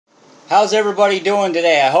How's everybody doing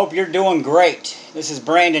today? I hope you're doing great. This is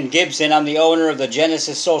Brandon Gibson. I'm the owner of the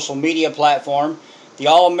Genesis social media platform, the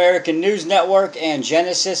All-American News Network, and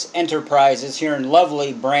Genesis Enterprises here in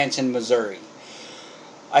lovely Branson, Missouri.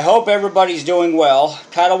 I hope everybody's doing well.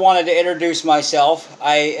 Kind of wanted to introduce myself.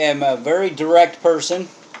 I am a very direct person,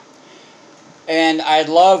 and I'd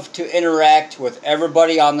love to interact with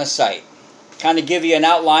everybody on the site. Kind of give you an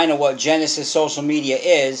outline of what Genesis social media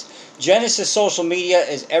is. Genesis social media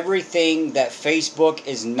is everything that Facebook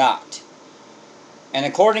is not. And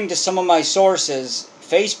according to some of my sources,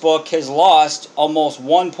 Facebook has lost almost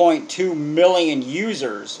 1.2 million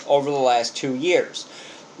users over the last 2 years.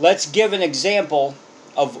 Let's give an example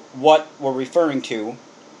of what we're referring to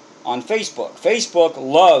on Facebook. Facebook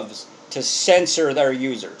loves to censor their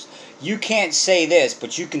users. You can't say this,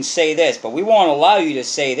 but you can say this, but we won't allow you to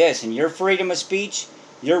say this, and your freedom of speech,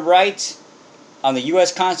 your rights on the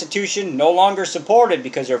U.S. Constitution no longer supported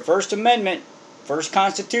because your First Amendment, First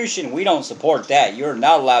Constitution, we don't support that. You're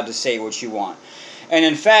not allowed to say what you want. And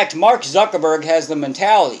in fact, Mark Zuckerberg has the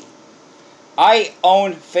mentality, I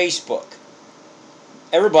own Facebook.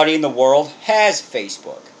 Everybody in the world has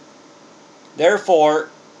Facebook. Therefore,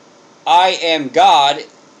 I am God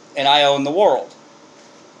and I own the world.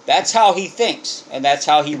 That's how he thinks, and that's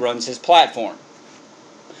how he runs his platform.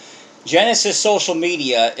 Genesis Social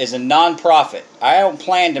Media is a non-profit. I don't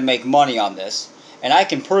plan to make money on this, and I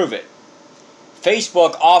can prove it.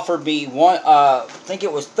 Facebook offered me I think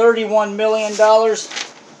it was $31 million.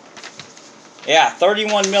 Yeah,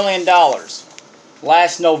 $31 million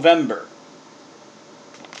last November.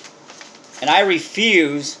 And I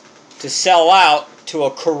refuse to sell out to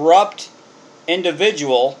a corrupt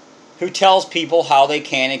individual who tells people how they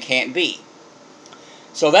can and can't be.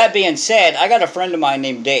 So that being said, I got a friend of mine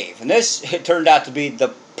named Dave, and this turned out to be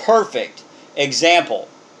the perfect example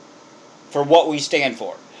for what we stand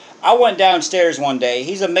for. I went downstairs one day.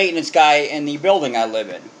 He's a maintenance guy in the building I live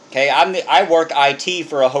in. Okay, I work IT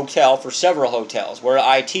for a hotel, for several hotels. We're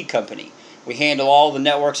an IT company. We handle all the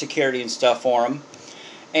network security and stuff for them.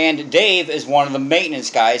 And Dave is one of the maintenance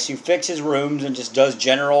guys who fixes rooms and just does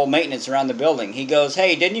general maintenance around the building. He goes,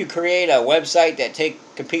 hey, didn't you create a website that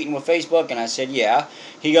competing with Facebook? And I said, yeah.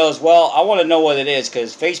 He goes, well, I want to know what it is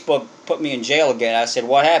because Facebook put me in jail again. I said,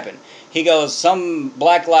 what happened? He goes, some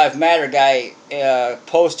Black Lives Matter guy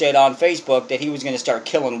posted on Facebook that he was going to start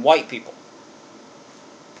killing white people.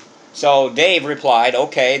 So Dave replied,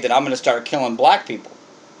 okay, then I'm going to start killing black people.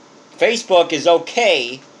 Facebook is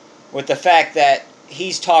okay with the fact that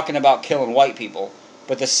he's talking about killing white people,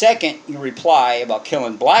 but the second you reply about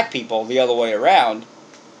killing black people the other way around,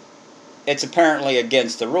 it's apparently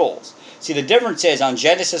against the rules. See, the difference is on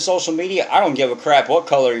Genesis social media, I don't give a crap what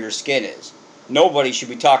color your skin is. Nobody should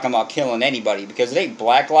be talking about killing anybody because it ain't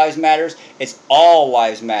Black Lives Matters, it's all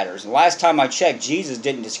lives matters. And last time I checked, Jesus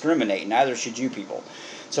didn't discriminate, neither should you people.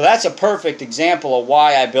 So that's a perfect example of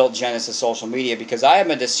why I built Genesis social media, because I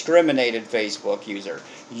am a discriminated Facebook user.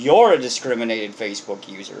 You're a discriminated Facebook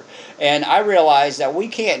user. And I realize that we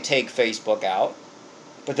can't take Facebook out,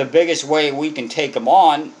 but the biggest way we can take them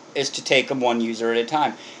on is to take them one user at a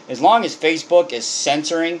time. As long as Facebook is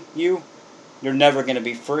censoring you, you're never going to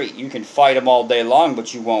be free. You can fight them all day long,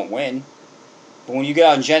 but you won't win. But when you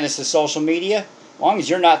get on Genesis social media, as long as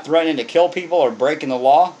you're not threatening to kill people or breaking the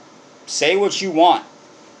law, say what you want.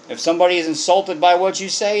 If somebody is insulted by what you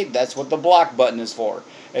say, that's what the block button is for.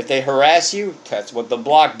 If they harass you, that's what the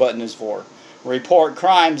block button is for. Report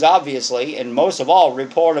crimes, obviously, and most of all,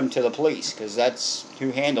 report them to the police, because that's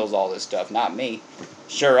who handles all this stuff, not me.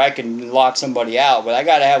 Sure, I can lock somebody out, but I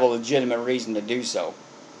got to have a legitimate reason to do so.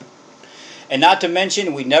 And not to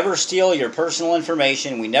mention, we never steal your personal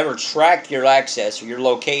information, we never track your access or your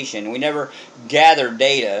location, we never gather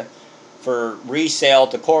data for resale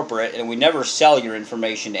to corporate, and we never sell your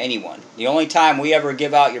information to anyone. The only time we ever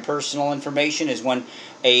give out your personal information is when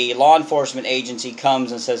a law enforcement agency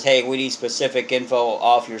comes and says, hey, we need specific info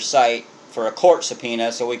off your site for a court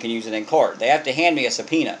subpoena so we can use it in court. They have to hand me a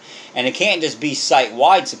subpoena. And it can't just be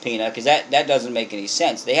site-wide subpoena because that doesn't make any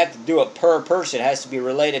sense. They have to do it per person. It has to be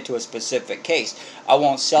related to a specific case. I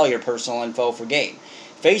won't sell your personal info for gain.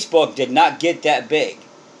 Facebook did not get that big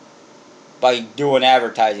by doing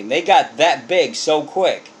advertising. They got that big so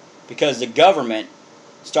quick because the government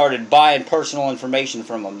started buying personal information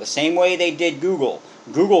from them. The same way they did Google.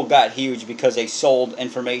 Google got huge because they sold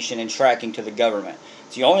information and tracking to the government.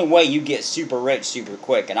 It's the only way you get super rich super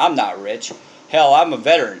quick, and I'm not rich. Hell, I'm a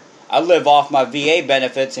veteran. I live off my VA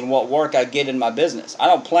benefits and what work I get in my business. I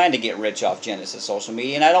don't plan to get rich off Genesis social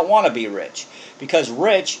media, and I don't want to be rich. Because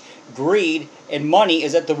greed, and money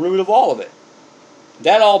is at the root of all of it.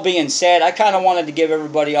 that all being said, I kind of wanted to give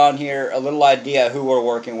everybody on here a little idea who we're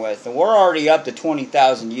working with. And we're already up to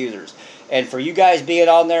 20,000 users. And for you guys being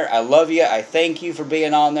on there, I love you. I thank you for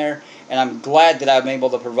being on there. And I'm glad that I'm able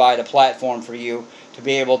to provide a platform for you to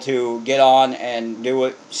be able to get on and do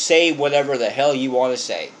it. Say whatever the hell you want to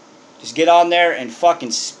say. Just get on there and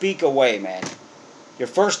fucking speak away, man. Your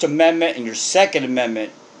First Amendment and your Second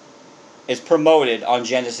Amendment is promoted on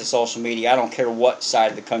Genesis social media. I don't care what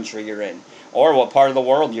side of the country you're in or what part of the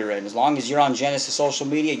world you're in. As long as you're on Genesis social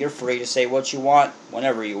media, you're free to say what you want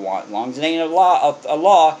whenever you want. As long as it ain't a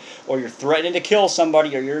law, or you're threatening to kill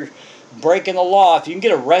somebody, or you're breaking the law. If you can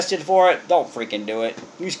get arrested for it, don't freaking do it.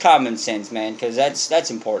 Use common sense, man, because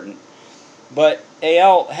that's important. But, hey,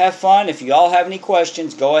 y'all, have fun. If you all have any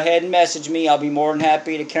questions, go ahead and message me. I'll be more than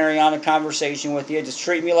happy to carry on a conversation with you. Just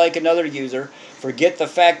treat me like another user. Forget the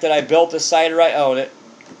fact that I built the site or I own it.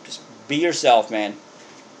 Just be yourself, man.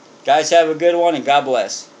 Guys, have a good one, and God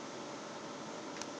bless.